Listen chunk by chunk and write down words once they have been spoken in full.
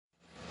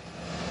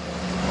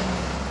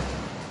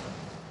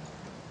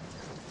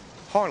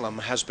Harlem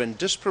has been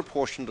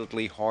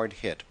disproportionately hard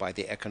hit by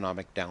the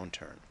economic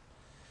downturn,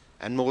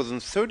 and more than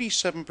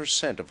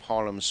 37% of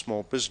Harlem's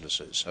small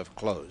businesses have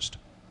closed.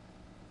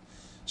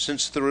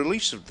 Since the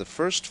release of the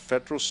first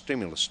federal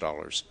stimulus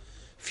dollars,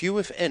 few,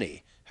 if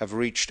any, have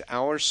reached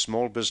our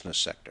small business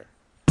sector.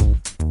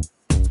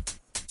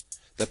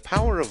 The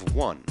Power of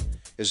One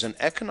is an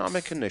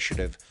economic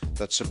initiative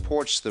that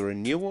supports the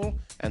renewal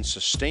and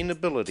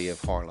sustainability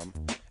of Harlem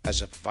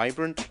as a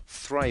vibrant,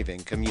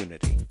 thriving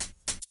community.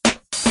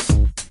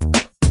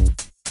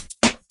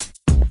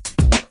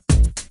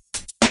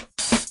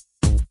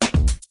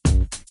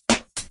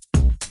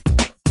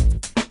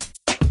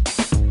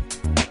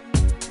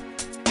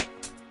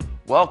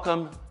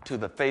 Welcome to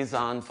the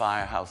Faison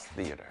Firehouse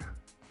Theater.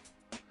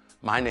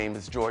 My name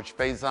is George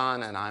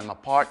Faison, and I'm a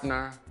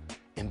partner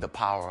in the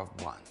Power of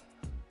One.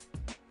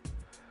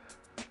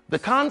 The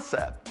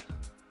concept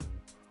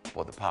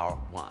for the Power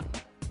of One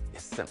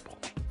is simple.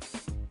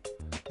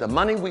 The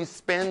money we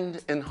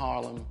spend in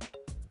Harlem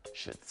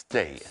should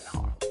stay in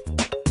Harlem.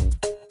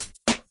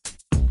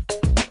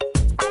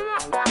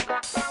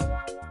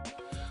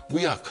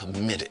 We are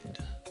committed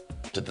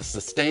to the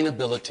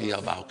sustainability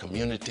of our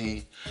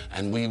community,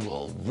 and we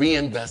will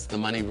reinvest the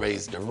money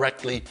raised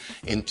directly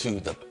into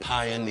the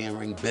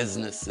pioneering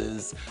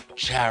businesses,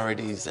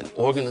 charities, and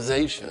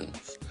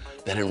organizations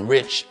that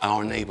enrich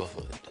our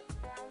neighborhood.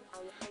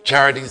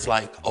 Charities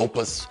like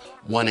Opus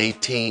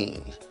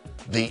 118,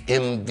 the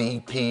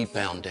MVP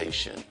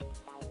Foundation,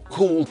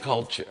 Cool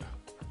Culture,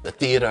 the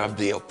Theater of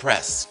the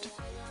Oppressed,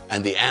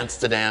 and the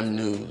Amsterdam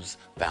News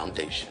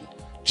Foundation,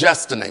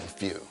 just to name a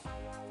few.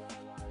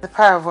 The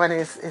Power of One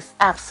is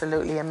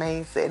absolutely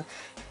amazing.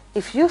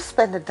 If you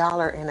spend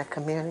 $1 in a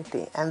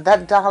community and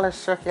that dollar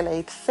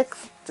circulates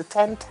 6 to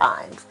 10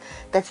 times,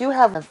 that you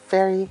have a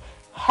very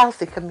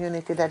healthy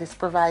community that is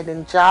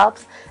providing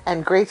jobs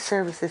and great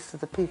services to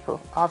the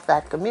people of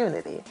that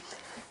community.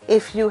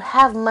 If you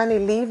have money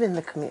leaving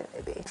the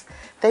community,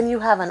 then you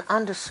have an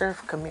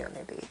underserved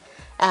community.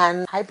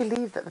 And I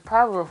believe that the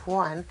Power of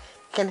One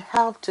can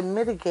help to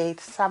mitigate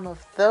some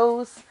of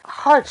those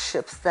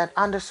hardships that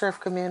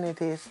underserved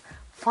communities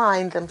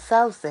find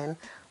themselves in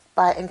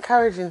by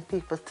encouraging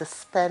people to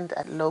spend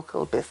at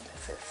local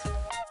businesses.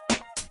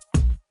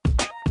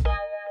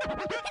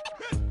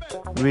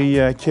 We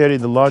carry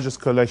the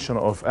largest collection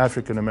of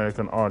African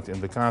American art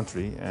in the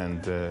country,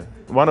 and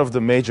one of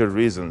the major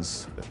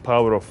reasons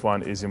Power of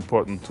One is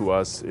important to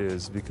us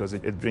is because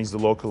it brings the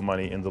local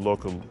money in the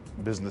local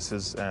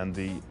businesses, and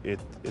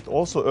it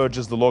also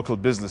urges the local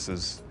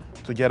businesses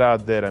to get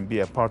out there and be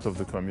a part of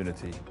the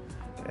community.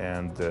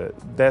 And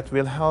that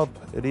will help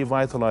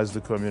revitalize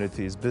the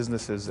communities,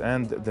 businesses,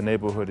 and the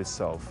neighborhood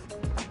itself.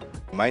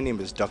 My name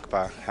is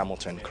Dr.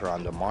 Hamilton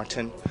Karanda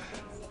Martin,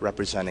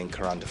 representing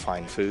Karanda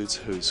Fine Foods,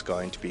 who's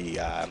going to be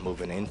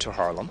moving into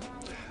Harlem.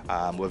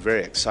 We're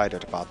very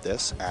excited about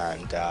this,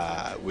 and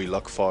we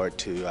look forward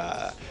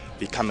to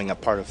becoming a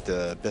part of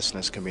the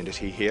business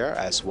community here,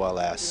 as well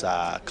as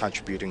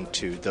contributing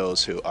to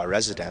those who are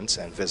residents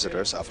and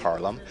visitors of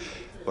Harlem.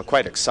 We're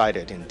quite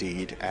excited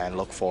indeed and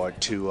look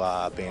forward to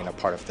being a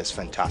part of this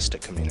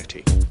fantastic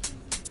community.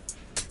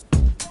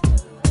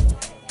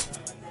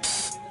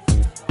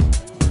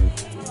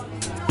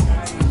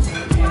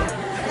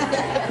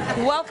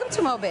 Welcome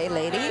to Mobay,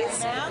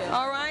 ladies.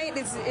 All right,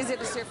 is it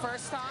your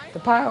first time? The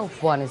Power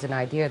of One is an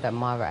idea that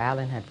Marva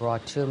Allen had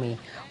brought to me,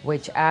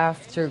 which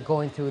after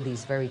going through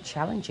these very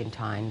challenging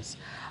times,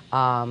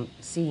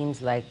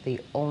 seems like the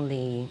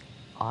only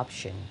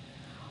option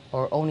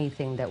or only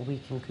thing that we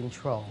can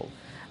control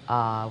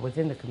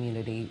within the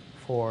community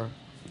for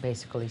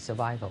basically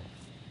survival.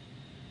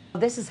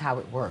 This is how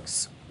it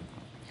works.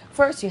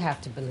 First, you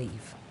have to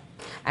believe.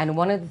 And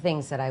one of the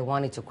things that I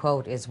wanted to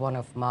quote is one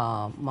of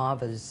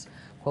Marva's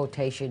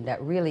quotation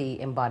that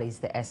really embodies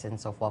the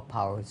essence of what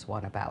Power is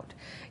One about.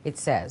 It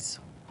says,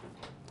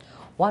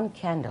 "One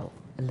candle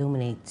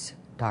illuminates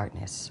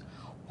darkness.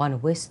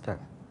 One whisper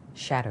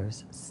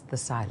shatters the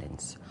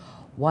silence.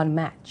 One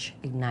match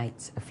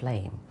ignites a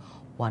flame.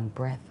 One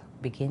breath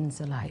begins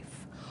a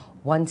life.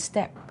 One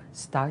step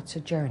starts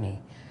a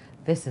journey.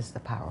 This is the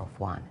Power of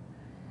One."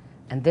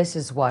 And this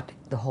is what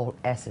the whole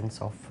essence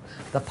of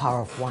the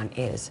Power of One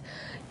is.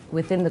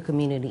 Within the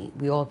community,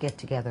 we all get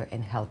together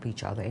and help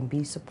each other and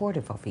be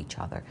supportive of each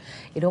other.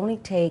 It only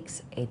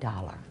takes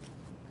 $1.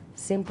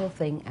 Simple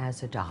thing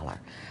as $1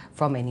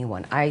 from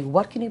anyone.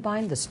 What can you buy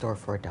in the store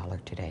for $1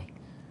 today?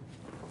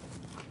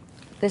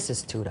 This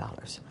is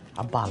 $2,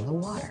 a bottle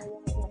of water.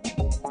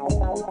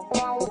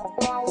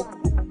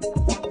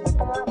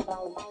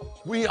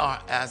 We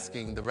are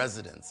asking the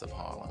residents of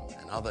Harlem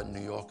and other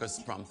New Yorkers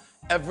from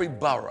every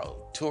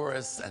borough,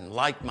 tourists and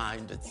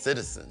like-minded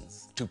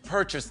citizens, to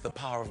purchase the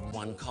Power of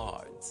One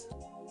cards.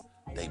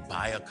 They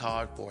buy a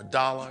card for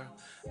 $1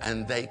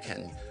 and they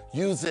can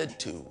use it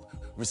to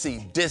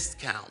receive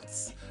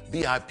discounts,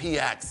 VIP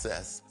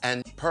access,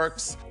 and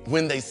perks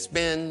when they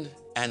spend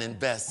and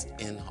invest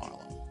in Harlem.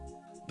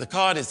 The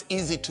card is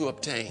easy to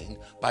obtain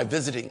by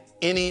visiting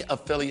any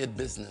affiliate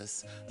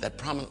business that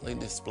prominently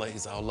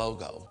displays our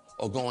logo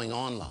or going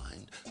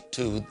online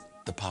to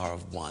the Power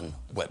of One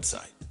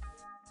website.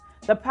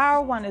 The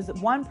Power of One is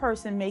one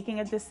person making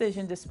a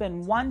decision to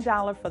spend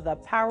 $1 for the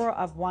Power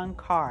of One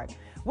card.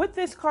 With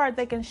this card,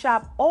 they can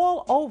shop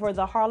all over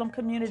the Harlem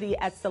community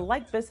at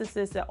select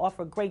businesses that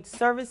offer great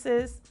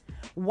services,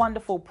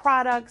 wonderful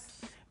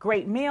products,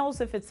 great meals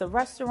if it's a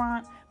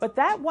restaurant, but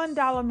that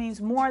 $1 means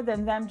more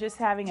than them just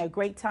having a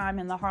great time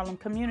in the Harlem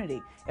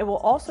community. It will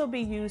also be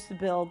used to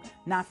build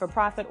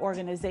not-for-profit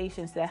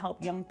organizations that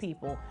help young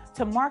people,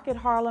 to market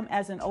Harlem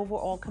as an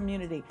overall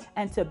community,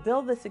 and to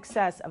build the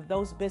success of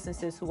those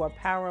businesses who are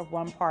Power of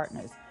One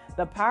partners.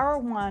 The Power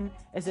of One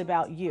is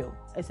about you.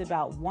 It's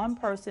about one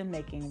person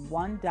making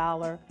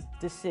 $1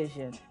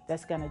 decision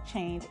that's going to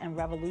change and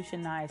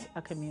revolutionize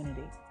a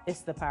community.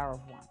 It's the Power of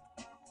One.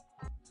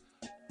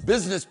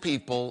 Business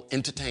people,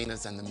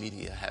 entertainers, and the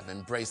media have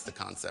embraced the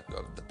concept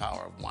of the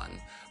Power of One,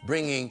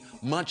 bringing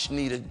much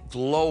needed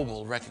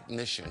global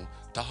recognition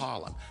to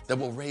Harlem that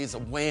will raise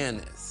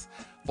awareness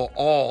for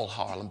all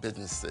Harlem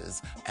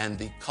businesses and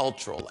the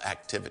cultural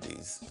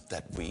activities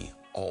that we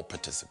all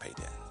participate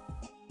in.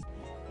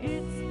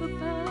 It's the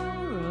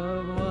power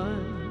of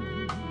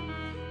one.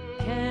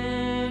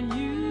 Can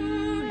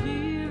you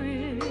hear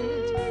it?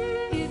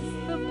 It's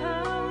the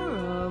power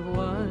of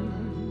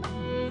one,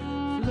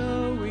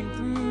 flowing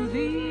through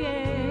the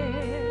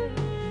air.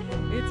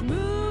 It's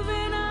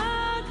moving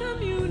our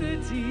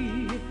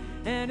community,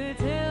 and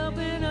it's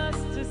helping us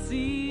to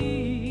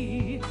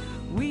see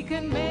we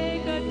can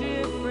make a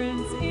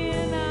difference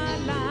in our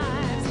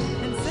lives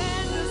and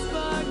send a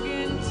spark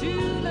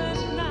into the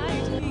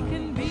night. We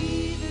can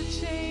be the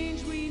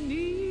change we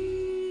need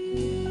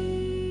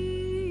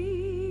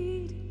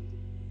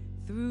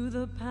through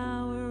the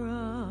power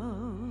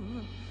of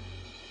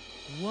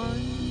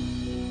one.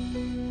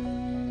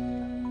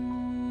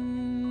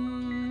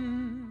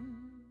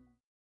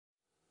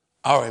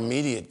 Our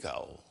immediate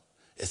goal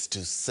is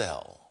to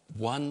sell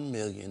 1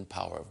 million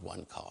Power of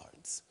One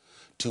cards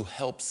to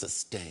help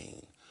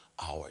sustain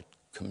our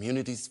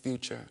community's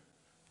future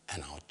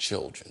and our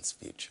children's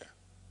future.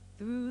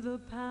 Through the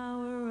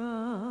power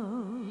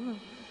of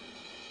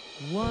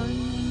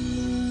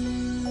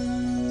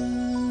one.